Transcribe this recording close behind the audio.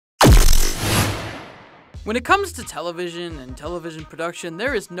When it comes to television and television production,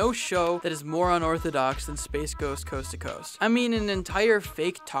 there is no show that is more unorthodox than Space Ghost Coast to Coast. I mean, an entire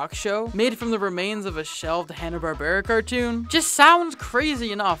fake talk show made from the remains of a shelved Hanna-Barbera cartoon just sounds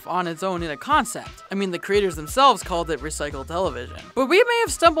crazy enough on its own in a concept. I mean, the creators themselves called it recycled television. But we may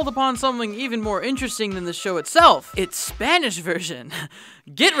have stumbled upon something even more interesting than the show itself, its Spanish version.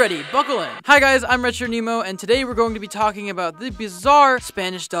 Get ready, buckle in. Hi guys, I'm RetroNemo, and today we're going to be talking about the bizarre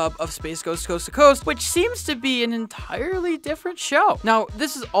Spanish dub of Space Ghost Coast to Coast, which seems to be an entirely different show. Now,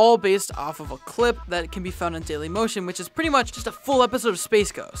 this is all based off of a clip that can be found on Dailymotion, which is pretty much just a full episode of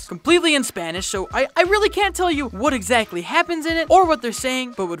Space Ghost, completely in Spanish, so I really can't tell you what exactly happens in it or what they're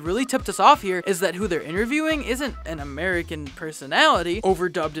saying, but what really tipped us off here is that who they're interviewing isn't an American personality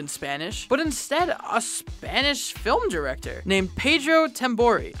overdubbed in Spanish, but instead a Spanish film director named Pedro Tambori.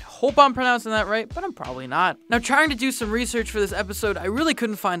 I hope I'm pronouncing that right, but I'm probably not. Now, trying to do some research for this episode, I really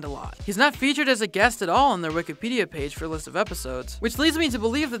couldn't find a lot. He's not featured as a guest at all on their Wikipedia page for a list of episodes, which leads me to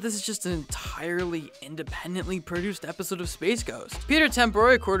believe that this is just an entirely independently produced episode of Space Ghost. Pedro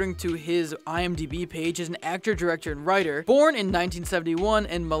Tambori, according to his IMDb page, is an actor, director, and writer, born in 1971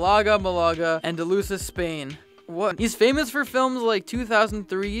 in Malaga, Andalusia, Spain. What? He's famous for films like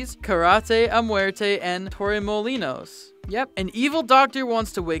 2003's Karate a Muerte and Torremolinos. Yep, an evil doctor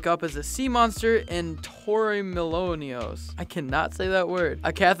wants to wake up as a sea monster in Torremolinos. I cannot say that word.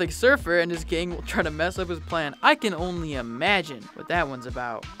 A Catholic surfer and his gang will try to mess up his plan. I can only imagine what that one's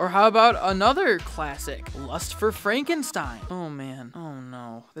about. Or how about another classic, Lust for Frankenstein? Oh man, oh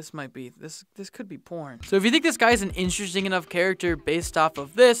no, this could be porn. So if you think this guy's an interesting enough character based off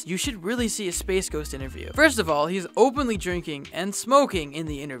of this, you should really see a Space Ghost interview. First of all, he's openly drinking and smoking in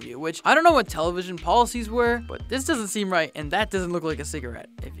the interview, which I don't know what television policies were, but this doesn't seem right, and that doesn't look like a cigarette,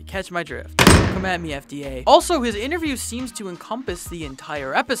 if you catch my drift. Come at me, FDA. Also, his interview seems to encompass the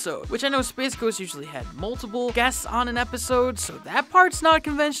entire episode, which I know Space Ghost usually had multiple guests on an episode, so that part's not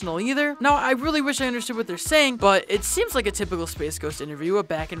conventional either. Now, I really wish I understood what they're saying, but it seems like a typical Space Ghost interview, a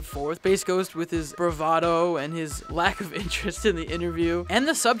back and forth. Space Ghost with his bravado and his lack of interest in the interview, and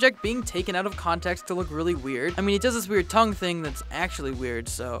the subject being taken out of context to look really weird. I mean, he does this weird tongue thing that's actually weird,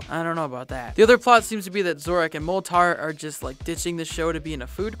 so I don't know about that. The other plot seems to be that Zorak and Moltar are just like ditching the show to be in a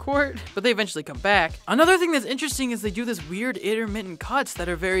food court, but they eventually come back. Another thing that's interesting is they do this weird intermittent cuts that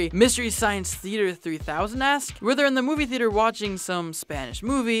are very Mystery Science Theater 3000-esque, where they're in the movie theater watching some Spanish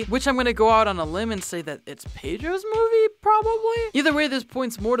movie, which I'm gonna go out on a limb and say that it's Pedro's movie, probably? Either way, this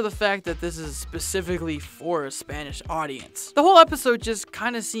points more to the fact that this is specifically for a Spanish audience. The whole episode just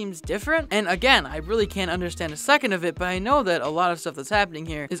kind of seems different, and again, I really can't understand a second of it, but I know that a lot of stuff that's happening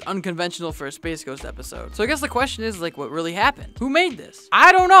here is unconventional for a Space Ghost episode. So I guess the question is, like, what really happened? Who made this?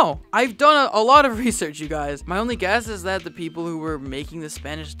 I don't know. I've done a lot of research, you guys. My only guess is that the people who were making the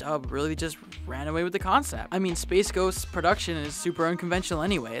Spanish dub really just ran away with the concept. I mean, Space Ghost's production is super unconventional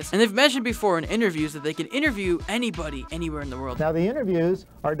anyways, and they've mentioned before in interviews that they can interview anybody anywhere in the world. Now, the interviews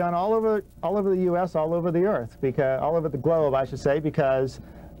are done all over the U.S., all over the earth, because all over the globe, I should say, because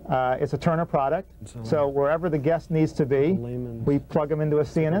it's a Turner product, so wherever the guest needs to be, we plug them into a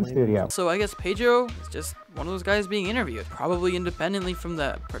CNN studio. So I guess Pedro is just one of those guys being interviewed, probably independently from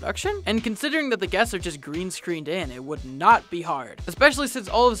the production. And considering that the guests are just green screened in, it would not be hard. Especially since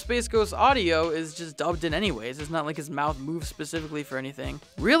all of Space Ghost's audio is just dubbed in anyways. It's not like his mouth moves specifically for anything.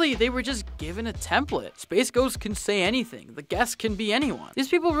 Really, they were just given a template. Space Ghost can say anything. The guest can be anyone. These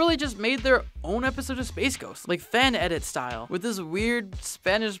people really just made their own episode of Space Ghost, like fan edit style, with this weird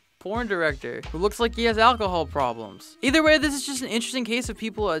Spanish porn director who looks like he has alcohol problems. Either way, this is just an interesting case of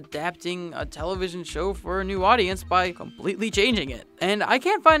people adapting a television show for a new audience by completely changing it. And I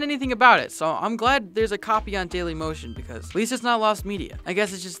can't find anything about it, so I'm glad there's a copy on Dailymotion because at least it's not lost media. I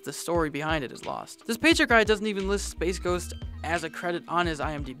guess it's just the story behind it is lost. This page guy doesn't even list Space Ghost as a credit on his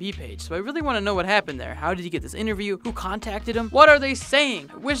IMDb page, so I really want to know what happened there. How did he get this interview? Who contacted him? What are they saying?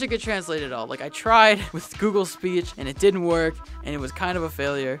 I wish I could translate it all. Like, I tried with Google Speech and it didn't work and it was kind of a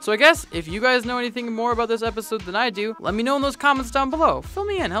failure. So I guess if you guys know anything more about this episode than I do, let me know in those comments down below. Fill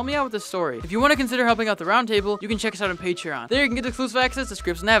me in, help me out with this story. If you want to consider helping out the Roundtable, you can check us out on Patreon. There you can get exclusive access to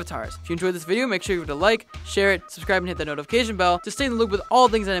scripts and avatars. If you enjoyed this video, make sure you give it a like, share it, subscribe, and hit that notification bell to stay in the loop with all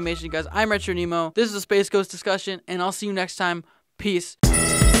things animation, you guys. I'm RetroNemo. This is a Space Ghost discussion, and I'll see you next time. Peace.